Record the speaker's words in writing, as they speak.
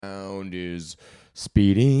Sound is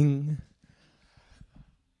speeding.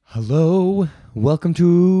 Hello, welcome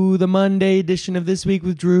to the Monday edition of This Week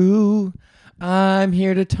with Drew. I'm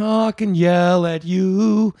here to talk and yell at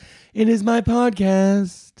you. It is my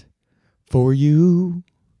podcast for you.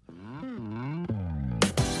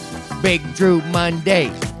 Big Drew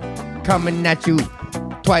Monday, coming at you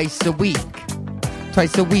twice a week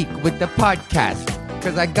with the podcast,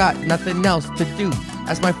 because I got nothing else to do.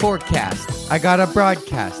 That's my forecast. I got a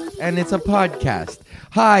broadcast, and it's a podcast.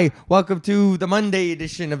 Hi, welcome to the Monday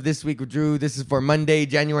edition of This Week with Drew. This is for Monday,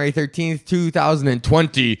 January 13th,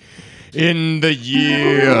 2020. In the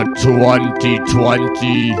year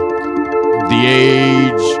 2020, the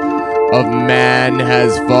age of man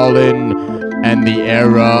has fallen, and the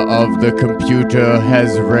era of the computer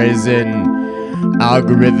has risen.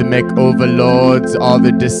 Algorithmic overlords are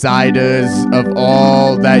the deciders of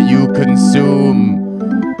all that you consume.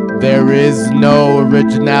 There is no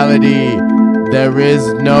originality. There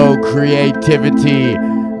is no creativity.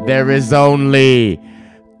 There is only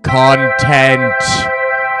content.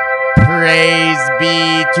 Praise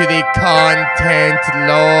be to the content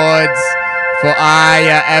lords, for I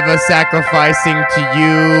am ever sacrificing to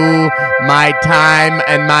you my time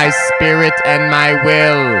and my spirit and my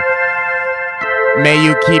will. May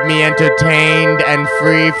you keep me entertained and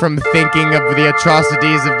free from thinking of the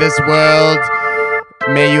atrocities of this world.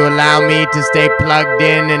 May you allow me to stay plugged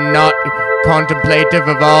in and not contemplative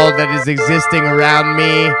of all that is existing around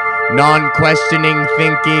me, non-questioning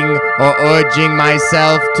thinking or urging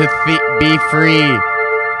myself to be free.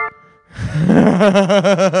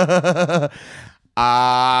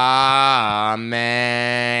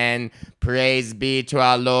 Amen. Praise be to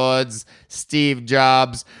our lords, Steve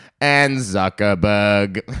Jobs and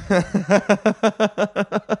Zuckerberg.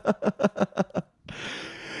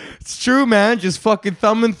 It's true, man. Just fucking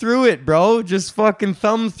thumbing through it, bro. Just fucking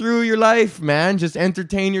thumb through your life, man. Just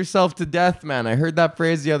entertain yourself to death, man. I heard that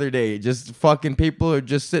phrase the other day. Just fucking people are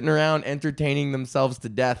just sitting around entertaining themselves to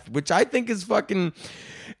death, which I think is fucking...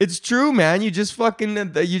 It's true, man. You just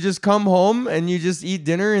come home and you just eat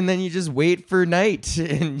dinner and then you just wait for night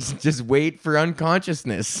and just wait for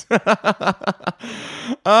unconsciousness.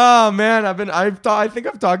 Oh, man. I think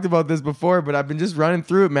I've talked about this before, but I've been just running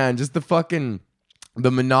through it, man. Just the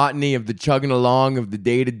monotony of the chugging along of the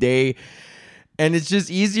day to day. And it's just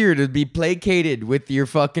easier to be placated with your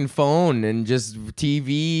fucking phone and just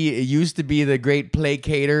TV. It used to be the great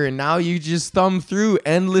placater, and now you just thumb through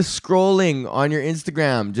endless scrolling on your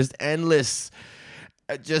Instagram. Just endless.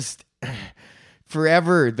 Just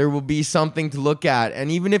forever there will be something to look at. And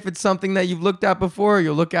even if it's something that you've looked at before,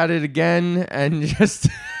 you'll look at it again and just...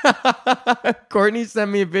 Courtney sent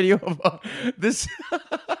me a video of this...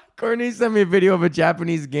 Courtney sent me a video of a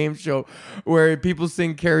Japanese game show where people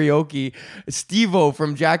sing karaoke. Steve-O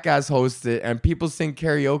from Jackass hosts it, and people sing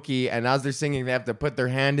karaoke, and as they're singing, they have to put their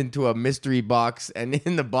hand into a mystery box, and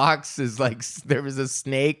in the box is like, there was a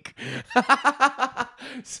snake.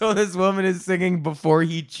 So this woman is singing Before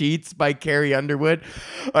He Cheats by Carrie Underwood.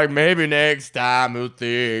 Like, maybe next time he'll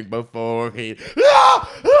think before he...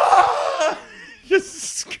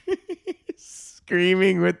 Just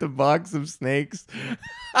screaming with the box of snakes.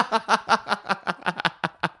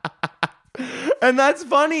 And that's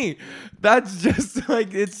funny. That's just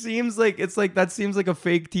like, that seems like a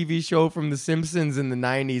fake TV show from The Simpsons in the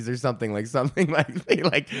 90s or something like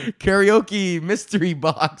karaoke mystery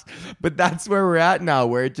box. But that's where we're at now,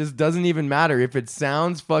 where it just doesn't even matter. If it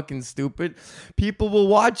sounds fucking stupid, people will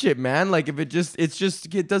watch it, man. Like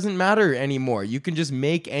it doesn't matter anymore. You can just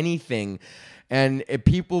make anything and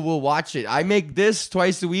people will watch it. I make this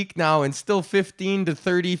twice a week now, and still 15 to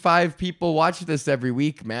 35 people watch this every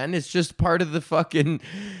week, man. It's just part of the fucking,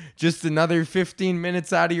 just another 15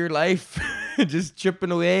 minutes out of your life. Just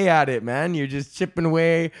chipping away at it, man. You're just chipping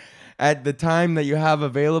away at the time that you have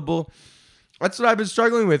available. That's what I've been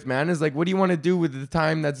struggling with, man, is like, what do you want to do with the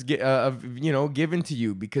time that's given to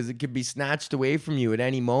you? Because it could be snatched away from you at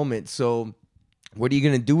any moment. So... what are you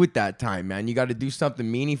going to do with that time, man? You got to do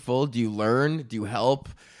something meaningful. Do you learn? Do you help?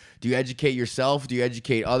 Do you educate yourself? Do you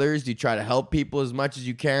educate others? Do you try to help people as much as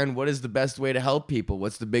you can? What is the best way to help people?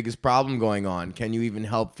 What's the biggest problem going on? Can you even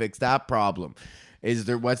help fix that problem?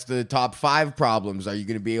 What's the top 5 problems? Are you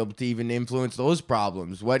going to be able to even influence those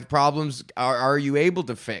problems? What problems are you able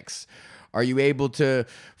to fix? Are you able to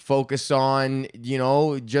focus on,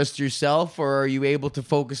 just yourself, or are you able to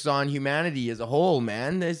focus on humanity as a whole,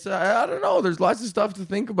 man? I don't know. There's lots of stuff to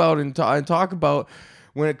think about and talk about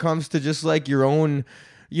when it comes to just like your own,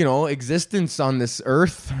 existence on this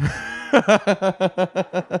earth.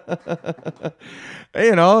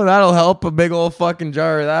 That'll help. A big old fucking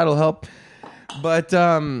jar. That'll help. But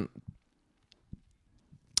I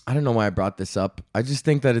don't know why I brought this up. I just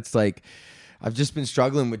think that it's like I've just been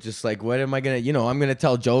struggling with just like, what am I gonna, I'm gonna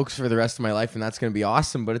tell jokes for the rest of my life and that's gonna be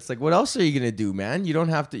awesome. But it's like, what else are you gonna do, man? You don't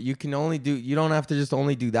have to just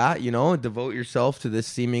only do that, devote yourself to this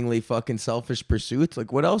seemingly fucking selfish pursuit.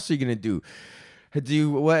 Like, what else are you gonna do?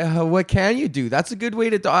 What can you do? That's a good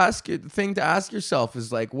way to ask yourself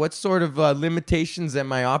is like, what sort of limitations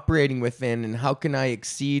am I operating within, and how can I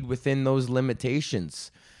exceed within those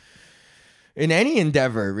limitations? In any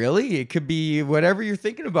endeavor, really. It could be whatever you're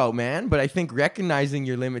thinking about, man. But I think recognizing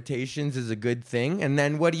your limitations is a good thing. And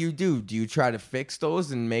then what do? Do you try to fix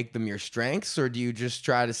those and make them your strengths? Or do you just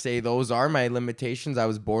try to say, those are my limitations, I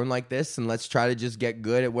was born like this, and let's try to just get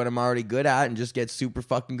good at what I'm already good at and just get super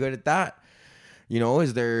fucking good at that?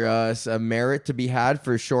 Is there a merit to be had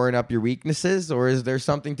for shoring up your weaknesses? Or is there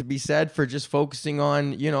something to be said for just focusing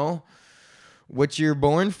on, what you're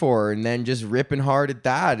born for, and then just ripping hard at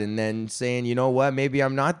that, and then saying, you know what, maybe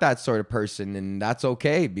I'm not that sort of person, and that's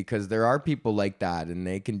okay, because there are people like that and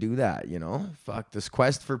they can do that. Fuck, this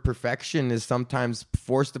quest for perfection is sometimes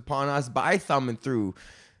forced upon us by thumbing through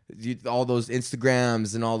all those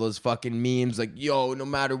Instagrams and all those fucking memes like, yo, no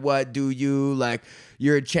matter what, do you, like,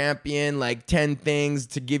 you're a champion, like 10 things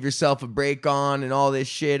to give yourself a break on and all this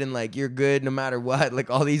shit, and like, you're good no matter what, like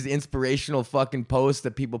all these inspirational fucking posts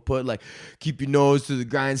that people put, like, keep your nose to the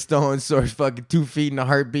grindstone, sort of fucking 2 feet in a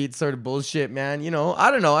heartbeat sort of bullshit, man.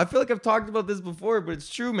 I don't know, I feel like I've talked about this before, but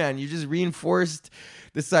it's true, man. You just reinforced,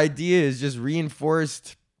 this idea is just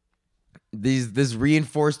reinforced, this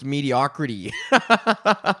reinforced mediocrity,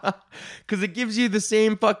 because it gives you the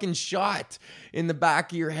same fucking shot in the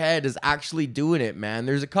back of your head as actually doing it, man.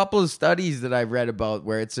 There's a couple of studies that I've read about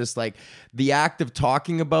where it's just like the act of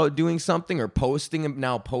talking about doing something or posting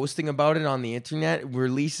about it on the internet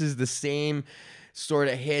releases the same sort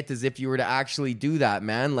of hit as if you were to actually do that,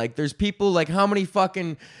 man. Like, there's people, like, how many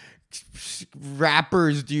fucking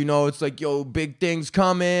rappers do you know? It's like, yo, big things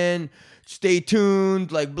coming, stay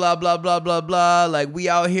tuned, like, blah, blah, blah, blah, blah, like, we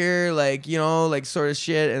out here, like, like, sort of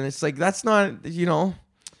shit. And it's like, that's not,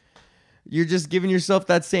 you're just giving yourself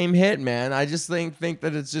that same hit, man. I just think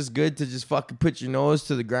that it's just good to just fucking put your nose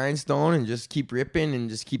to the grindstone and just keep ripping and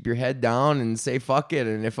just keep your head down and say fuck it.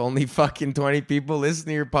 And if only fucking 20 people listen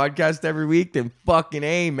to your podcast every week, then fucking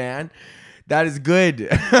A, man. That is good.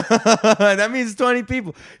 That means 20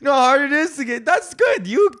 people. You know how hard it is to get. That's good.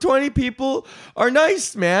 You 20 people are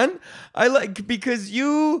nice, man. I like, because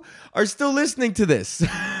you are still listening to this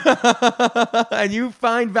and you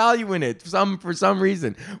find value in it for some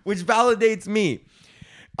reason, which validates me.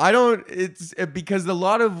 It's because a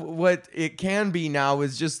lot of what it can be now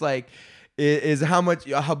is just like, is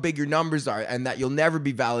how big your numbers are, and that you'll never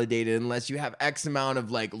be validated unless you have X amount of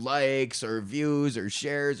like likes or views or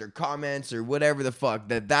shares or comments or whatever the fuck.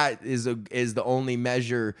 That is the only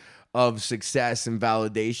measure of success and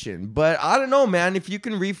validation. But I don't know, man, if you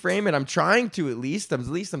can reframe it. I'm trying to, at least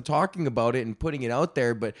I'm talking about it and putting it out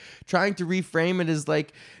there, but trying to reframe it is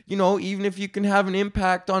like, even if you can have an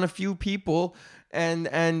impact on a few people and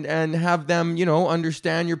have them,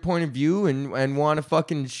 understand your point of view and want to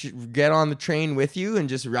fucking get on the train with you and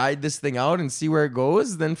just ride this thing out and see where it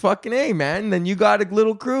goes, then fucking A, man, then you got a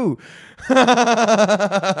little crew.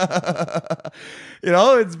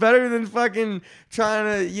 It's better than fucking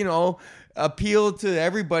trying to, appeal to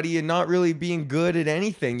everybody and not really being good at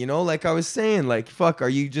anything, like I was saying, like, fuck, are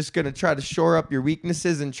you just gonna try to shore up your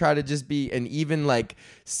weaknesses and try to just be an even like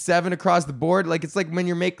 7 across the board? Like, it's like when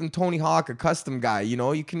you're making Tony Hawk a custom guy,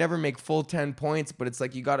 you can never make full 10 points, but it's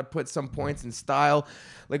like you got to put some points in style.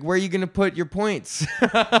 Like, where are you gonna put your points?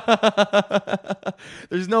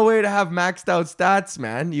 There's no way to have maxed out stats,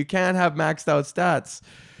 man. You can't have maxed out stats.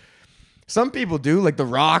 Some people do, like The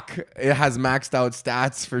Rock. It has maxed out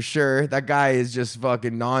stats for sure. That guy is just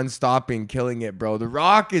fucking non-stopping killing it, bro. The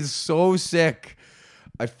Rock is so sick.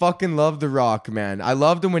 I fucking love The Rock, man. I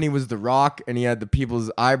loved him when he was The Rock and he had the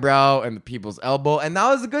people's eyebrow and the people's elbow. And that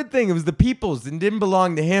was a good thing. It was the people's. It didn't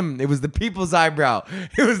belong to him. It was the people's eyebrow.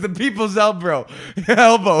 It was the people's elbow.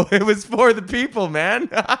 It was for the people, man.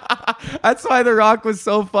 That's why The Rock was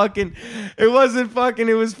so fucking... It was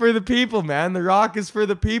for the people, man. The Rock is for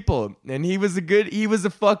the people. And he was a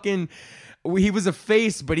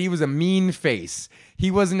face, but he was a mean face. He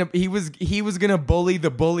was gonna bully the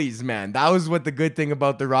bullies, man. That was what the good thing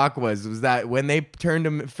about The Rock was that when they turned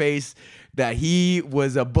him face, that he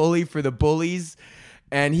was a bully for the bullies,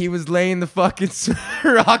 and he was laying the fucking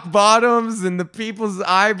rock bottoms and the people's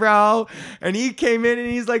eyebrow, and he came in and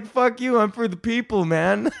he's like, fuck you, I'm for the people,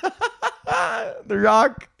 man. The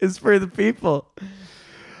Rock is for the people.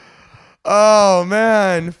 Oh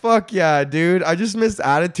man, fuck yeah, dude. I just missed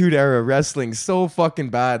Attitude Era wrestling so fucking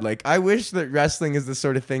bad. Like, I wish that wrestling is the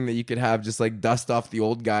sort of thing that you could have just like dust off the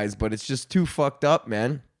old guys, but it's just too fucked up,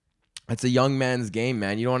 man. It's a young man's game,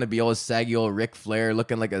 man. You don't want to be all saggy old Ric Flair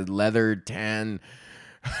looking like a leather tan.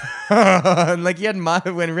 And like he had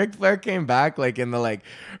when Ric Flair came back like in the like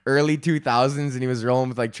early 2000s and he was rolling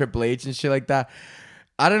with like Triple H and shit like that.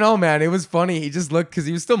 I don't know, man. It was funny. He just looked, because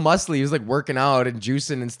he was still muscly. He was like working out and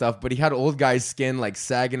juicing and stuff, but he had old guy's skin like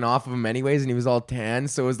sagging off of him anyways, and he was all tan.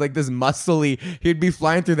 So it was like this muscly. He'd be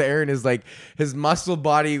flying through the air, and his muscle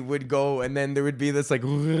body would go, and then there would be this like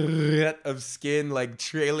of skin like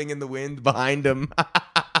trailing in the wind behind him.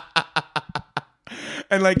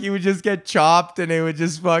 And like he would just get chopped and it would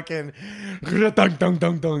just fucking dung dung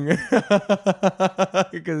dung dung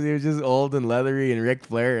because he was just old and leathery and Ric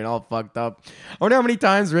Flair and all fucked up. I wonder how many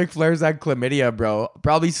times Ric Flair's had chlamydia, bro.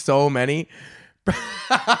 Probably so many.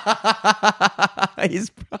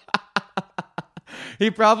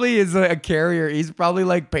 He probably is a carrier. He's probably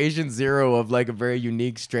like patient zero of like a very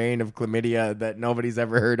unique strain of chlamydia that nobody's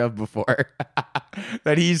ever heard of before.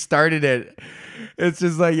 That he started it. It's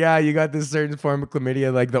just like, yeah, you got this certain form of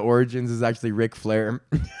chlamydia. Like the origins is actually Ric Flair.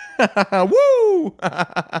 Woo!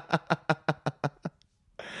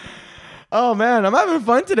 Oh man, I'm having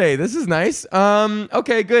fun today. This is nice.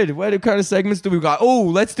 Okay, good. What kind of segments do we got? Oh,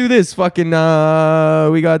 let's do this. Fucking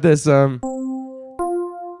we got this.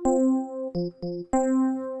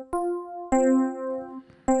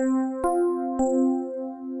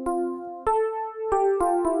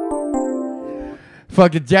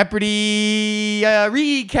 Fucking Jeopardy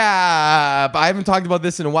recap. I haven't talked about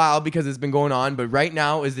this in a while because it's been going on, but right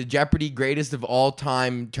now is the Jeopardy greatest of all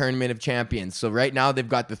time tournament of champions. So right now they've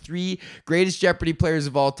got the 3 greatest Jeopardy players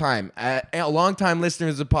of all time. A long-time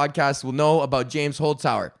listeners of the podcast will know about James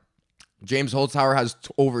Holzhauer. James Holzhauer has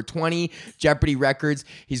over 20 Jeopardy records.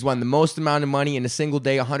 He's won the most amount of money in a single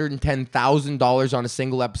day, $110,000 on a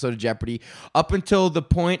single episode of Jeopardy. Up until the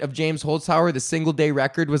point of James Holzhauer, the single day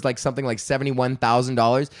record was like something like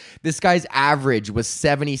 $71,000. This guy's average was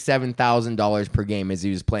 $77,000 per game as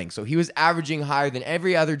he was playing. So he was averaging higher than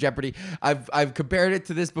every other Jeopardy. I've compared it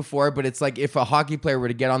to this before, but it's like if a hockey player were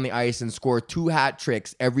to get on the ice and score 2 hat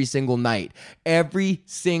tricks every single night, every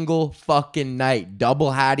single fucking night,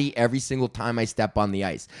 double hattie every single time I step on the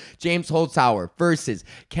ice. James Holzhauer versus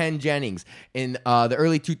Ken Jennings in the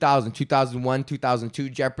early 2000s, 2001, 2002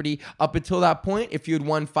 Jeopardy. Up until that point, if you had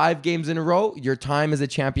won 5 games in a row, your time as a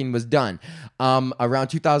champion was done. Around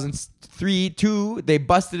 2003-2, they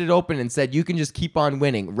busted it open and said you can just keep on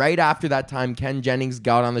winning. Right after that time, Ken Jennings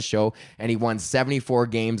got on the show and he won 74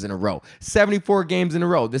 games in a row. 74 games in a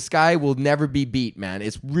row. This guy will never be beat, man.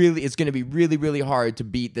 It's going to be really, really hard to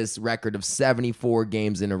beat this record of 74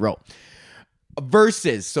 games in a row.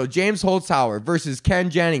 So James Holzhauer versus Ken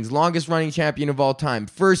Jennings, longest running champion of all time.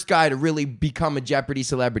 First guy to really become a Jeopardy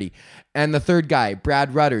celebrity. And the third guy,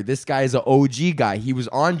 Brad Rutter. This guy is an OG guy. He was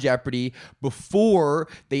on Jeopardy before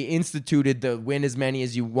they instituted the win as many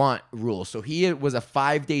as you want rule. So he was a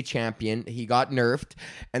 5-day champion. He got nerfed.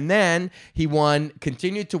 And then he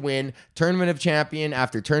continued to win tournament of champion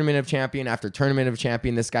after tournament of champion after tournament of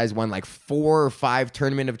champion. This guy's won like 4 or 5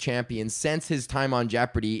 tournament of champions since his time on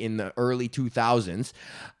Jeopardy in the early 2000s.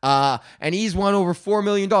 And he's won over $4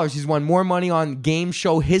 million. He's won more money on game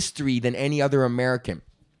show history than any other American.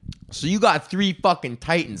 So you got 3 fucking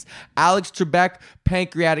titans. Alex Trebek,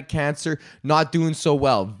 pancreatic cancer, not doing so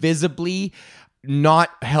well. Visibly not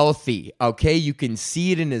healthy, okay? You can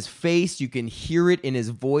see it in his face. You can hear it in his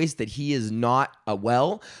voice that he is not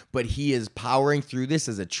well, but he is powering through this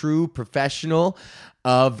as a true professional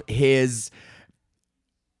of his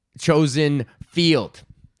chosen field.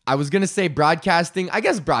 I was going to say broadcasting. I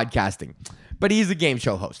guess broadcasting. But he's a game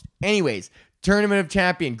show host. Anyways, Tournament of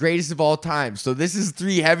Champion, greatest of all time. So this is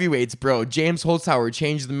 3 heavyweights, bro. James Holzhauer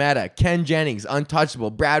changed the meta. Ken Jennings,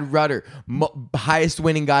 untouchable. Brad Rutter, highest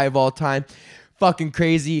winning guy of all time. Fucking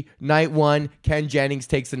crazy. Night 1, Ken Jennings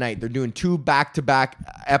takes the night. They're doing 2 back-to-back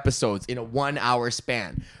episodes in a 1-hour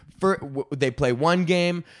span. They play 1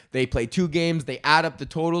 game, they play 2 games, they add up the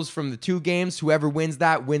totals from the 2 games. Whoever wins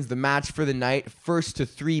that wins the match for the night. First to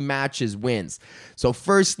 3 matches wins. So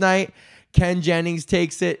first night, Ken Jennings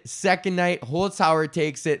takes it. Second night, Holzhauer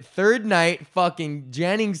takes it. Third night, fucking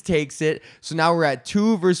Jennings takes it. So now we're at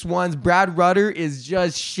 2 versus 1. Brad Rutter is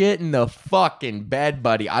just shitting the fucking bed,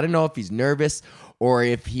 buddy. I don't know if he's nervous or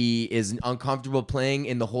if he is uncomfortable playing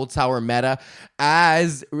in the Holzhauer meta.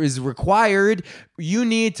 As is required, you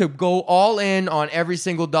need to go all in on every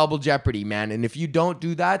single double Jeopardy, man. And if you don't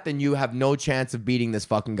do that, then you have no chance of beating this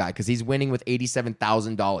fucking guy because he's winning with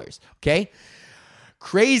 $87,000, okay?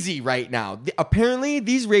 crazy right now. Apparently,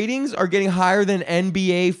 these ratings are getting higher than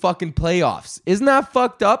NBA fucking playoffs. Isn't that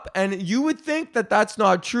fucked up? And you would think that that's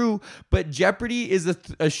not true, but Jeopardy is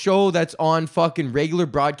a show that's on fucking regular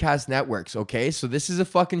broadcast networks, okay? So this is a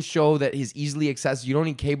fucking show that is easily accessible. You don't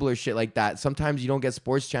need cable or shit like that. Sometimes you don't get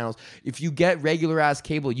sports channels. If you get regular ass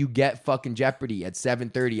cable, you get fucking Jeopardy at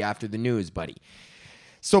 7:30 after the news, buddy.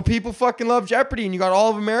 So people fucking love Jeopardy, and you got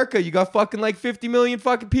all of America. You got fucking like 50 million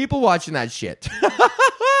fucking people watching that shit.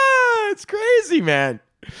 It's crazy, man.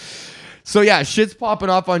 So yeah, shit's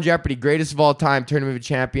popping off on Jeopardy. Greatest of all time, Tournament of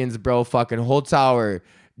Champions, bro. Fucking Holzhauer,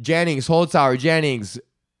 Jennings.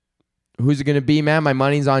 Who's it gonna be, man? My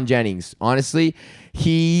money's on Jennings. Honestly,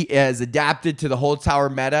 he has adapted to the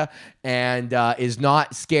Holzhauer meta and is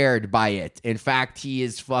not scared by it. In fact, he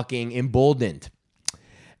is fucking emboldened.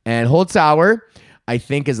 And Holzhauer, I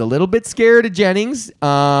think, is a little bit scared of Jennings.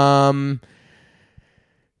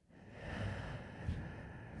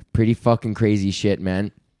 Pretty fucking crazy shit,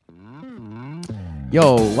 man.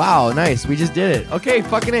 Yo, wow, nice. We just did it. Okay,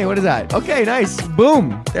 fucking A, what is that? Okay, nice.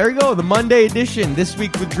 Boom. There we go. The Monday edition. This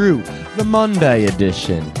week with Drew. The Monday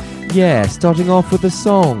edition. Yeah, starting off with a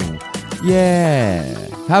song. Yeah.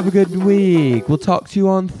 Have a good week. We'll talk to you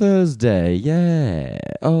on Thursday. Yeah.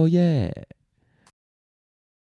 Oh, yeah.